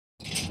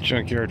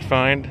Junkyard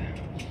find,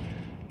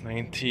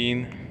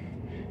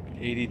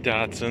 1980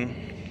 Datsun.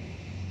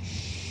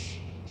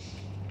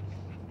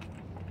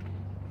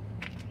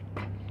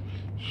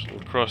 Just a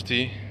little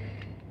crusty,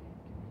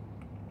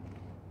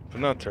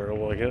 but not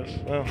terrible, I guess.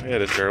 Well, yeah,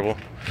 it is terrible.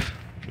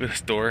 Look at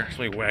this door,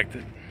 somebody whacked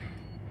it.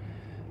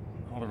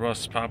 All the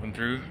rust is popping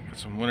through. Got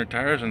some winter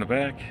tires in the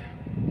back.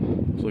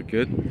 Those look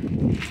good.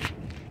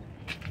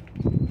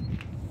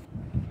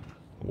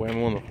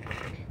 Whammo on the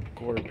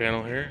quarter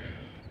panel here.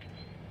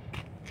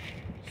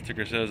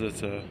 Sticker says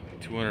it's a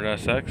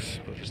 200SX,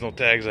 but there's no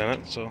tags on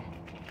it, so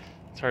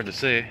it's hard to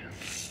say.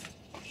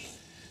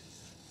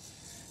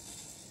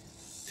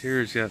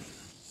 Interior's got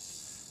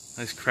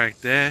nice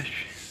cracked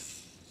dash.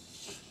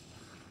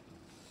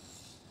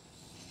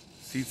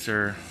 Seats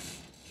are a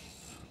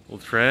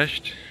little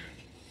trashed.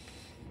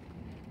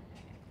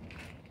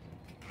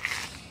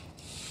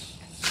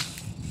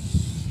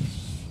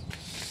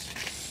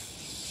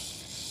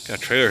 Got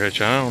a trailer hitch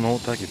on. I don't know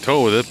what I can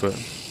tow with it, but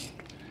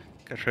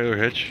got a trailer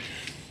hitch.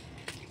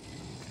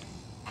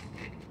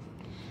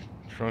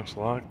 Trunk's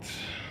locked.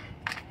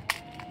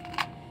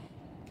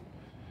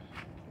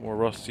 More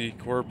rusty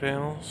quarter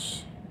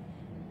panels.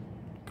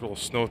 Good old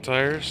snow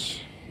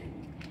tires.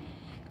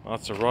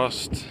 Lots of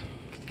rust.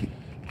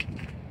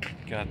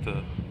 Got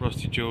the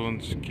Rusty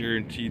Jones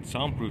guaranteed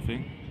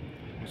soundproofing.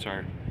 I'm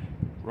sorry,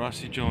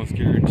 Rusty Jones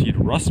guaranteed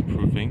rust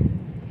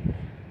proofing.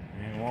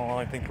 And well,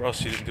 I think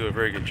Rusty didn't do a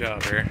very good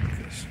job here,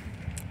 because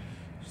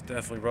it's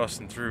definitely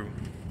rusting through.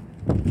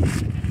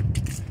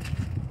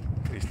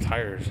 These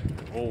tires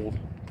are old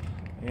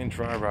and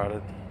dry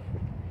rotted.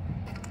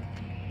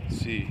 Let's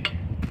see.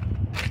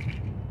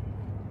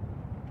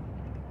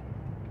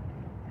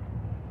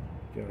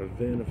 Got a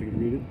VIN if you can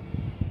read it.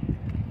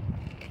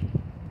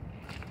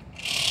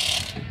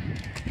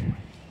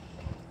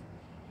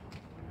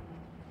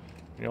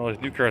 You know,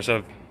 these new cars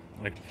have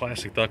like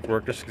plastic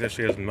ductwork. This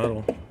actually has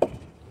metal.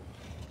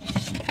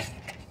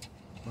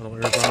 Metal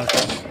air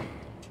box.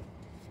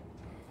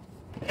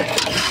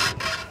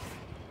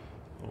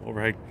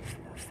 Overhead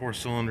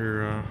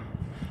 4-cylinder,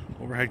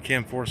 overhead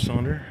cam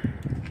 4-cylinder.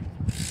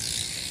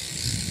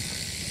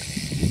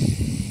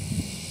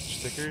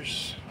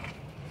 Stickers.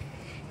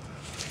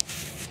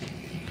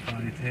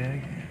 Body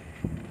tag.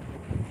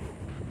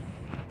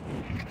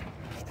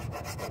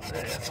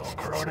 That's all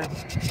corroded.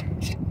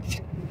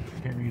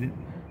 Can't read it.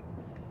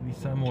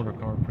 Nissan Motor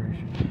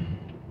Corporation.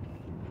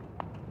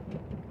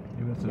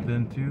 Maybe that's a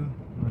VIN too.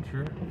 Not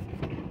sure.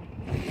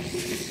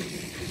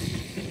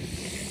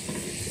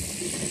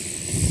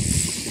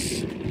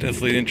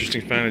 Definitely an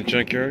interesting find at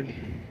Junkyard.